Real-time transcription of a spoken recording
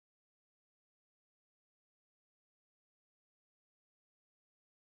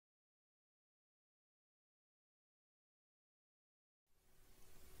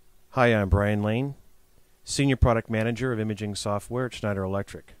Hi, I'm Brian Lane, Senior Product Manager of Imaging Software at Schneider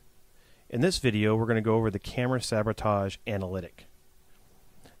Electric. In this video, we're going to go over the Camera Sabotage Analytic.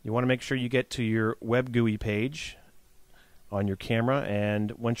 You want to make sure you get to your Web GUI page on your camera,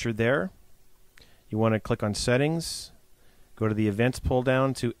 and once you're there, you want to click on Settings, go to the Events pull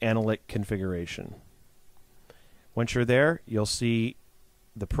down to Analytic Configuration. Once you're there, you'll see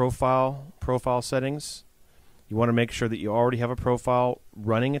the profile settings. You want to make sure that you already have a profile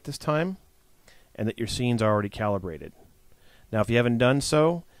running at this time and that your scene's already calibrated. Now, if you haven't done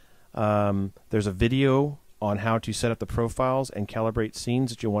so, there's a video on how to set up the profiles and calibrate scenes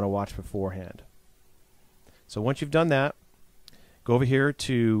that you'll want to watch beforehand. So once you've done that, go over here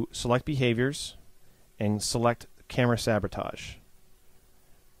to Select Behaviors and select Camera Sabotage.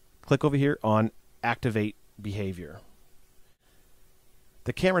 Click over here on Activate Behavior.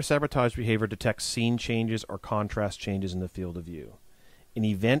 The camera sabotage behavior detects scene changes or contrast changes in the field of view. An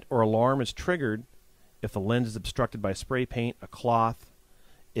event or alarm is triggered if the lens is obstructed by spray paint, a cloth,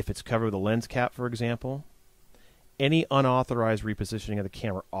 if it's covered with a lens cap, for example. Any unauthorized repositioning of the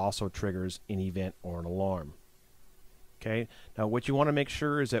camera also triggers an event or an alarm. Okay. Now, what you want to make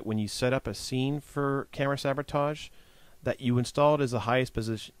sure is that when you set up a scene for camera sabotage, that you install it as the highest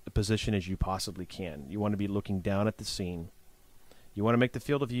position as you possibly can. You want to be looking down at the scene. You want to make the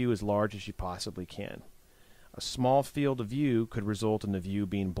field of view as large as you possibly can. A small field of view could result in the view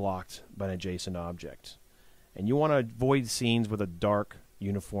being blocked by an adjacent object. And you want to avoid scenes with a dark,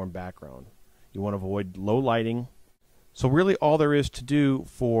 uniform background. You want to avoid low lighting. So really all there is to do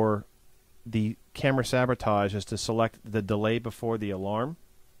for the camera sabotage is to select the delay before the alarm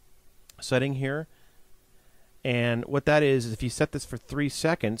setting here. And what that is if you set this for 3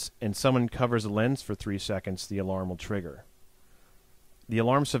 seconds and someone covers the lens for 3 seconds, the alarm will trigger. The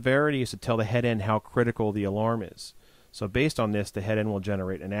alarm severity is to tell the head end how critical the alarm is. So based on this, the head end will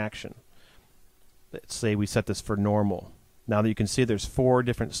generate an action. Let's say we set this for normal. Now that you can see there's 4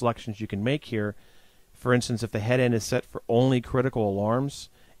 different selections you can make here. For instance, if the head end is set for only critical alarms,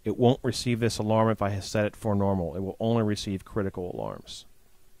 it won't receive this alarm if I have set it for normal. It will only receive critical alarms.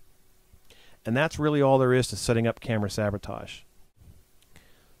 And that's really all there is to setting up camera sabotage.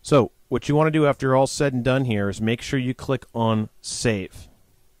 So what you want to do after you're all said and done here is make sure you click on Save.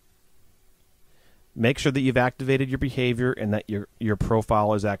 Make sure that you've activated your behavior and that your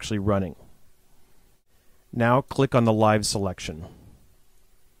profile is actually running. Now click on the Live selection.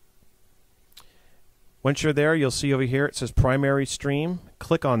 Once you're there, you'll see over here it says Primary Stream.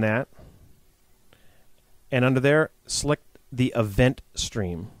 Click on that. And under there, select the Event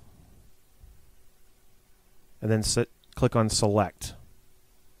Stream. And then click on Select.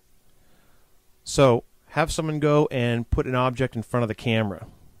 So have someone go and put an object in front of the camera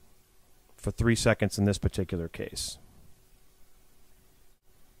for 3 seconds in this particular case.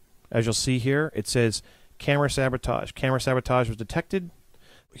 As you'll see here, it says Camera Sabotage. Camera sabotage was detected.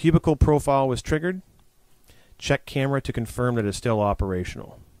 Cubicle profile was triggered. Check camera to confirm that it's still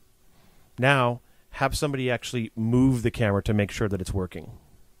operational. Now, have somebody actually move the camera to make sure that it's working.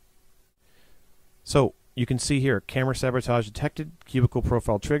 So you can see here, camera sabotage detected, cubicle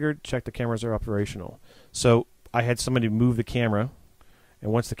profile triggered, check the cameras are operational. So I had somebody move the camera,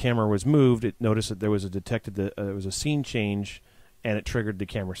 and once the camera was moved, it noticed that there was a scene change, and it triggered the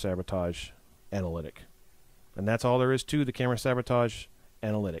camera sabotage analytic. And that's all there is to the camera sabotage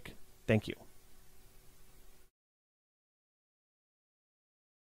analytic. Thank you.